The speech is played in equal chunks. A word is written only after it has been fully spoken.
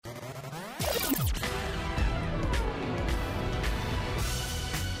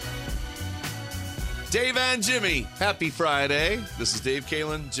Dave and Jimmy, happy Friday. This is Dave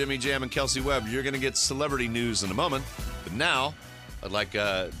Kalin, Jimmy Jam, and Kelsey Webb. You're going to get celebrity news in a moment. But now, I'd like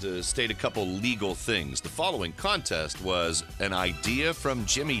to state a couple legal things. The following contest was an idea from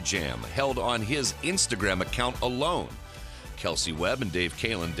Jimmy Jam, held on his Instagram account alone. Kelsey Webb and Dave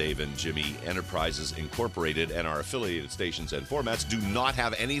Kalin, Dave and Jimmy Enterprises Incorporated, and our affiliated stations and formats do not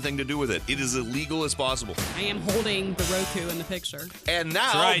have anything to do with it. It is illegal as possible. I am holding the Roku in the picture. And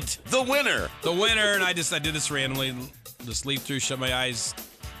now, right. The winner. The winner, and I did this randomly. Just leaf through, shut my eyes,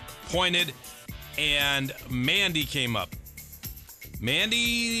 pointed, and Mandy came up.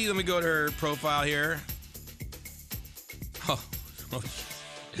 Mandy, let me go to her profile here. Oh.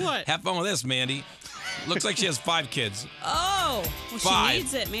 What? Have fun with this, Mandy. Looks like she has 5 kids. Oh, well, 5. She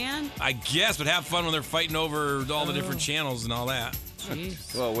needs it, man. I guess, but have fun when they're fighting over all the different channels and all that.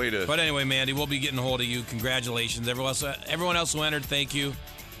 Jeez. Well, wait a... But anyway, Mandy, we'll be getting a hold of you. Congratulations. Everyone else who entered, thank you.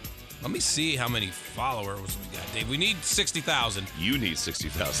 Let me see how many followers we got, Dave. We need 60,000. You need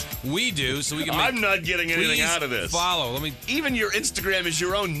 60,000. We do, so we can make... I'm not getting anything Please out of this. Follow. Even your Instagram is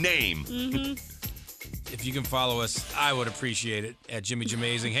your own name. Mm-hmm. If you can follow us, I would appreciate it at Jimmy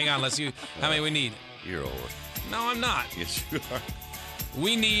Jamazing. Hang on, let's see how many we need. You're old. No, I'm not. Yes, you are.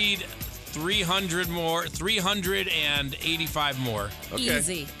 We need 300 more, 385 more. Okay.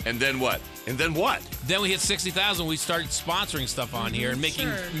 Easy. And then what? Then we hit 60,000. We start sponsoring stuff on here and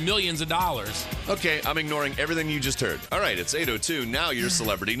making millions of dollars. Okay, I'm ignoring everything you just heard. All right, it's 8:02. Now your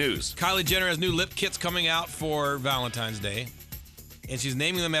celebrity news. Kylie Jenner has new lip kits coming out for Valentine's Day, and she's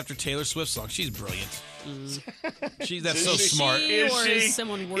naming them after Taylor Swift songs. She's brilliant. That's so smart. Is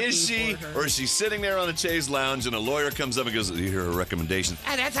someone working Is she? for her? Or is she sitting there on a chaise lounge and a lawyer comes up and goes, "Here are recommendations."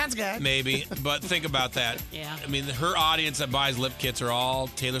 That sounds good. Maybe, but think about that. Yeah. I mean, her audience that buys lip kits are all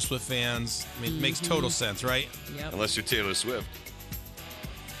Taylor Swift fans. I mean, it makes total sense, right? Yep. Unless you're Taylor Swift.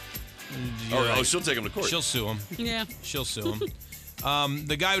 You're right. She'll take him to court. She'll sue him. Yeah. She'll sue him.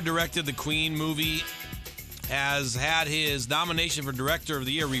 The guy who directed the Queen movie has had his nomination for Director of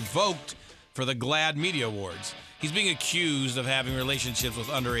the Year revoked for the GLAAD Media Awards. He's being accused of having relationships with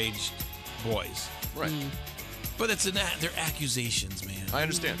underage boys. Right. But they're accusations, man. I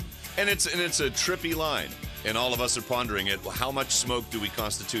understand. And it's a trippy line. And all of us are pondering it. Well, how much smoke do we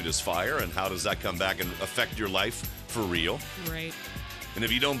constitute as fire? And how does that come back and affect your life for real? Right. And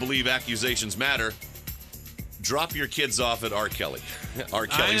if you don't believe accusations matter, drop your kids off at R. Kelly. R.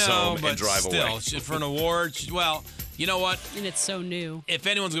 Kelly's home and drive away. Still, for an award, well, you know what? And it's so new. If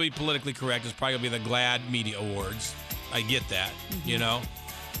anyone's going to be politically correct, it's probably going to be the GLAAD Media Awards. I get that, you know?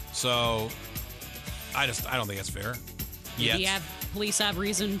 So, I don't think that's fair. Maybe police have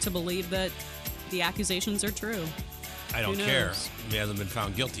reason to believe that the accusations are true. I don't Who care. knows? He hasn't been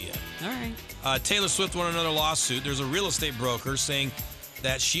found guilty yet. All right. Taylor Swift won another lawsuit. There's a real estate broker saying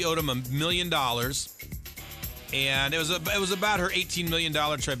that she owed him $1 million. And it was about her $18 million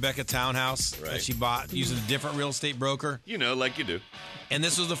Tribeca townhouse that she bought using a different real estate broker. You know, like you do. And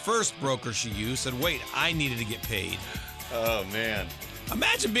this was the first broker she used. Said, wait, I needed to get paid. Oh, man.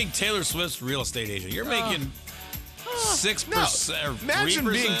 Imagine being Taylor Swift's real estate agent. You're making 6% or 3%. Imagine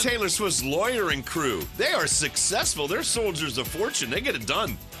being Taylor Swift's lawyering crew. They are successful. They're soldiers of fortune. They get it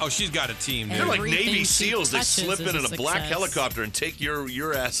done. Oh, she's got a team. They're like Everything Navy she SEALs. They touches slip in is a a black success. helicopter and take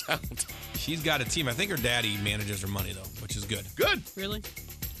your ass out. She's got a team. I think her daddy manages her money, though, which is good. Good. Really?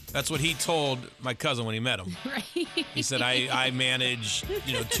 That's what he told my cousin when he met him. Right. He said, I manage,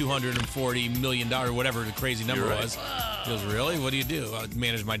 $240 million, whatever the crazy number was. He goes, really? What do you do? I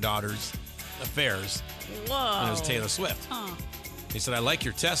manage my daughter's affairs. Whoa. And it was Taylor Swift. Huh. He said, I like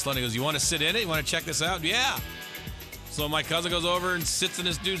your Tesla. And he goes, you want to sit in it? You want to check this out? Yeah. So my cousin goes over and sits in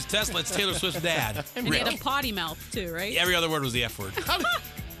this dude's Tesla. It's Taylor Swift's dad. And he had a potty mouth, too, right? Every other word was the F word.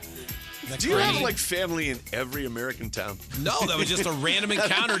 Do you have like family in every American town? No, that was just a random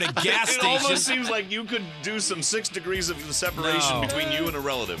encounter at a gas It station. almost seems like you could do some 6 degrees of separation No. between you and a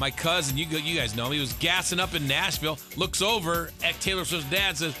relative. My cousin, you guys know him, he was gassing up in Nashville, looks over at Taylor Swift's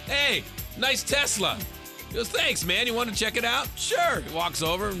dad, says, hey, nice Tesla. He goes, thanks, man. You want to check it out? Sure. He walks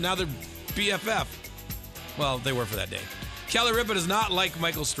over. Now they're BFF. Well, they were for that day. Kelly Ripa is not like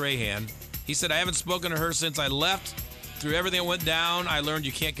Michael Strahan. He said, I haven't spoken to her since I left. Through everything that went down, I learned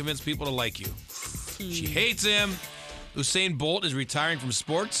you can't convince people to like you. She hates him. Usain Bolt is retiring from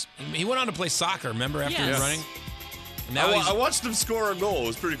sports. He went on to play soccer, remember, after Yes. running? And now I watched him score a goal. It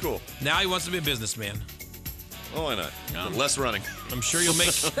was pretty cool. now he wants to be a businessman. Oh, why not? No. Less running. I'm sure you'll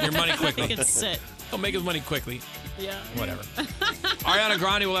make your money He quickly. can sit. He'll make his money quickly. Yeah. Whatever. Ariana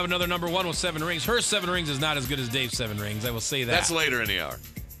Grande will have another number 1 with 7 rings. Her 7 rings is not as good as Dave's 7 rings. I will say that. That's later in the hour.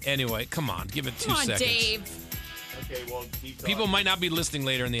 Anyway, come on. Give it 2 Come on, seconds. Dave. Okay, well, keep talking. People might not be listening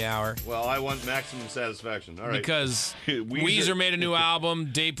later in the hour. Well, I want maximum satisfaction. All right. Because Weezer made a new album.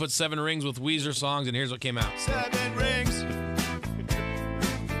 Dave put 7 rings with Weezer songs, and here's what came out. 7 rings.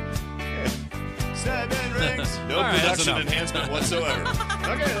 7 rings. No All right, that's production enough. enhancement whatsoever.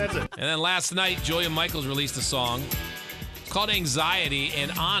 Okay, that's it. And then last night, Julia Michaels released a song. It's called Anxiety,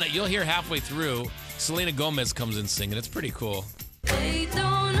 and on it, you'll hear halfway through, Selena Gomez comes in singing. It's pretty cool. They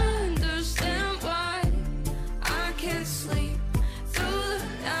don't understand why I can't sleep through the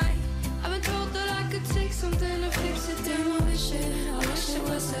night. I've been told that I could take something to fix it. Damn, I wish it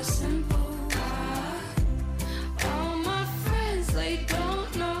was that simple. All my friends, they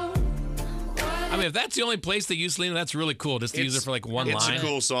don't know what I mean, if that's the only place they use Selena, that's really cool. Just to use it for like one It's line. a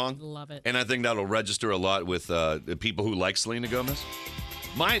cool song. Love it. And I think that'll register a lot with the people who like Selena Gomez.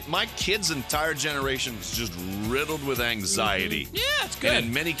 My kids' entire generation is just riddled with anxiety. Yeah, it's good. And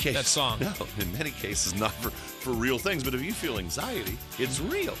in many cases, That song. No, in many cases, not for real things. But if you feel anxiety, it's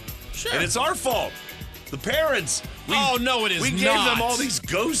real. Sure. And it's our fault. The parents. Oh, no, it is We gave not. them all these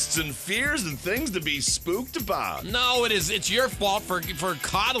ghosts and fears and things to be spooked about. No, it is. It's your fault for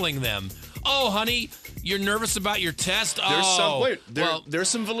coddling them. Oh, honey, you're nervous about your test? There's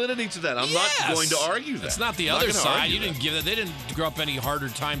some validity to that. I'm not going to argue that. It's not the I'm other gonna side. argue You didn't that. give that. They didn't grow up any harder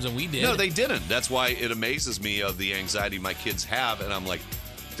times than we did. No, they didn't. That's why it amazes me of the anxiety my kids have, and I'm like,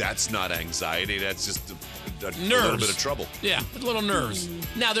 that's not anxiety. That's just a little bit of trouble. Yeah, a little nerves.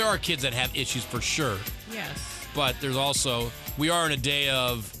 Now, there are kids that have issues for sure, Yes. but there's also, we are in a day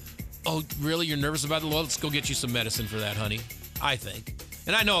of, oh, really? You're nervous about it? Well, let's go get you some medicine for that, honey, I think.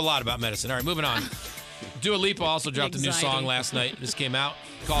 And I know a lot about medicine. All right, moving on. Dua Lipa also dropped a new Anxiety. song last night. This came out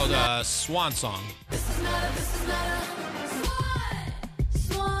called Swan Song. This is not a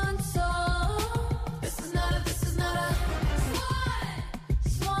swan song. This is not a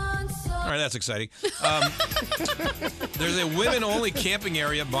swan song. All right, that's exciting. There's a women-only camping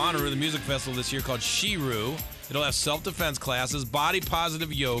area at Bonnaroo, the music festival this year, called Shiru. It'll have self-defense classes,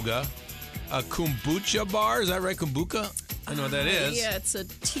 body-positive yoga, a kombucha bar. Is that right, kombucha? I know what that is. Yeah, it's a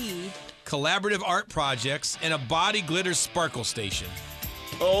tea. Collaborative art projects, and a body glitter sparkle station.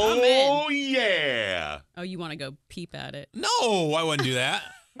 Oh, yeah. Oh, you want to go peep at it? No, I wouldn't do that.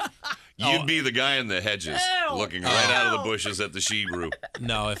 You'd be the guy in the hedges looking right out of the bushes at the Shiru.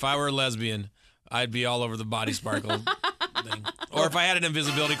 No, if I were a lesbian, I'd be all over the body sparkle thing. Or if I had an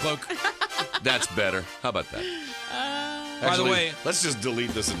invisibility cloak. That's better. How about that? By the way, let's just delete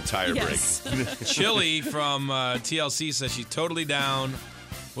this entire Yes. break. Chili from TLC says she's totally down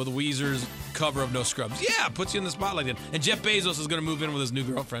with Weezer's cover of No Scrubs. Yeah, puts you in the spotlight then. And Jeff Bezos is going to move in with his new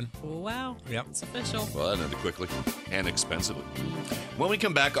girlfriend. Wow. Yep. It's official. Well, that ended quickly and expensively. When we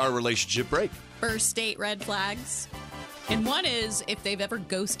come back, our relationship break. First date red flags. And one is if they've ever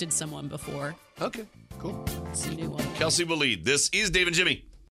ghosted someone before. Okay, cool. It's a new one. Kelsey will lead. This is Dave and Jimmy.